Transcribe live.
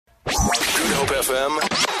Hope FM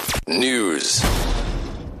News.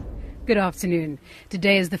 Good afternoon.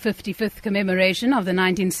 Today is the 55th commemoration of the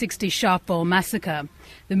 1960 Sharpeville massacre.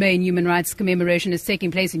 The main human rights commemoration is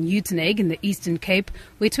taking place in Uitenhage in the Eastern Cape,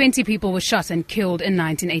 where 20 people were shot and killed in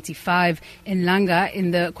 1985, in Langa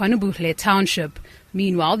in the Kwanobuhle township.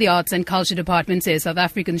 Meanwhile, the Arts and Culture Department says South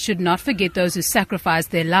Africans should not forget those who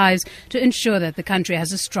sacrificed their lives to ensure that the country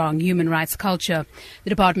has a strong human rights culture.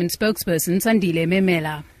 The department spokesperson, Sandile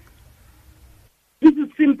Memela. This is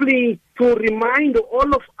simply to remind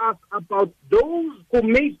all of us about those who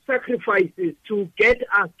made sacrifices to get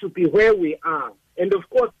us to be where we are. And of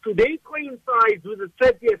course, today coincides with the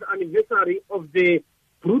 30th anniversary of the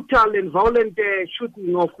brutal and violent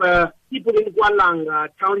shooting of people in Langa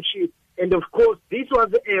township. And of course, this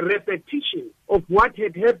was a repetition of what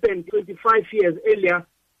had happened 25 years earlier.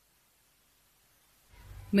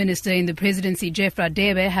 Minister in the presidency, Jeff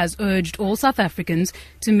Radebe, has urged all South Africans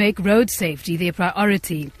to make road safety their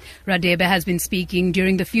priority. Radebe has been speaking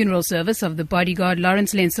during the funeral service of the bodyguard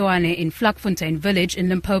Lawrence Lensoane in Vlakfontein village in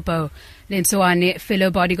Limpopo. Lensoane, fellow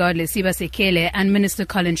bodyguard Lesiba Sekele and Minister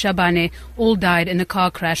Colin Shabane all died in a car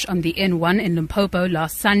crash on the N1 in Limpopo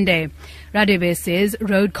last Sunday. Radebe says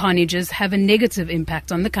road carnages have a negative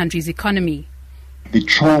impact on the country's economy. The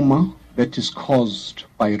trauma that is caused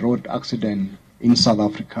by road accident in South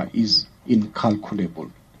Africa is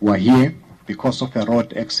incalculable. We're here because of a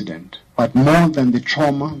road accident. But more than the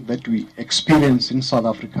trauma that we experience in South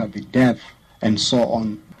Africa, the death and so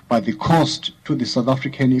on, but the cost to the South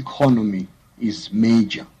African economy is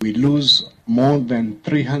major. We lose more than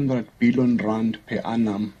 300 billion rand per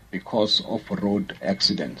annum because of road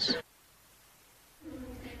accidents.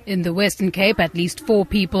 In the Western Cape, at least 4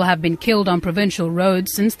 people have been killed on provincial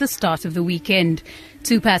roads since the start of the weekend.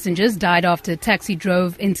 2 passengers died after a taxi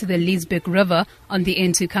drove into the Liesbeek River on the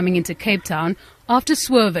N2 coming into Cape Town after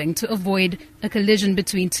swerving to avoid a collision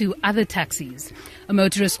between 2 other taxis. A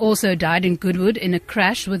motorist also died in Goodwood in a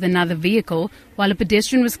crash with another vehicle, while a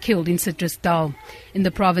pedestrian was killed in Citrusdal. In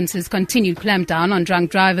the province's continued clampdown on drunk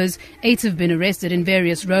drivers, 8 have been arrested in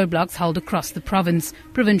various roadblocks held across the province.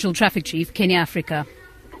 Provincial Traffic Chief Kenny Africa.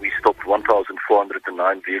 We stopped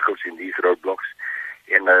 1,409 vehicles in these roadblocks,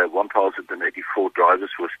 and 1,084 drivers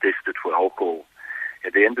were tested for alcohol.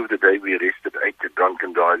 At the end of the day, we arrested 8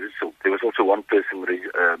 drunken drivers. So there was also 1 person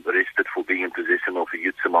arrested for being in possession of a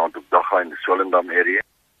huge amount of dagga in the Swellendam area.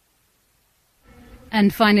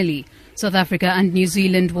 And finally, South Africa and New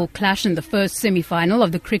Zealand will clash in the first semi-final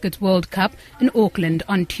of the Cricket World Cup in Auckland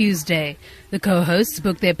on Tuesday. The co-hosts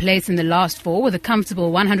booked their place in the last 4 with a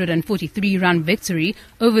comfortable 143-run victory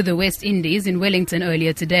over the West Indies in Wellington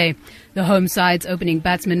earlier today. The home side's opening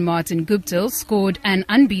batsman Martin Guptill scored an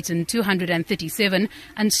unbeaten 237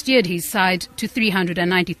 and steered his side to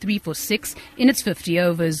 393 for 6 in its 50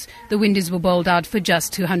 overs. The Windies were bowled out for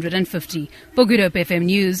just 250. For Good Hope FM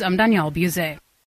News, I'm Danielle Buse.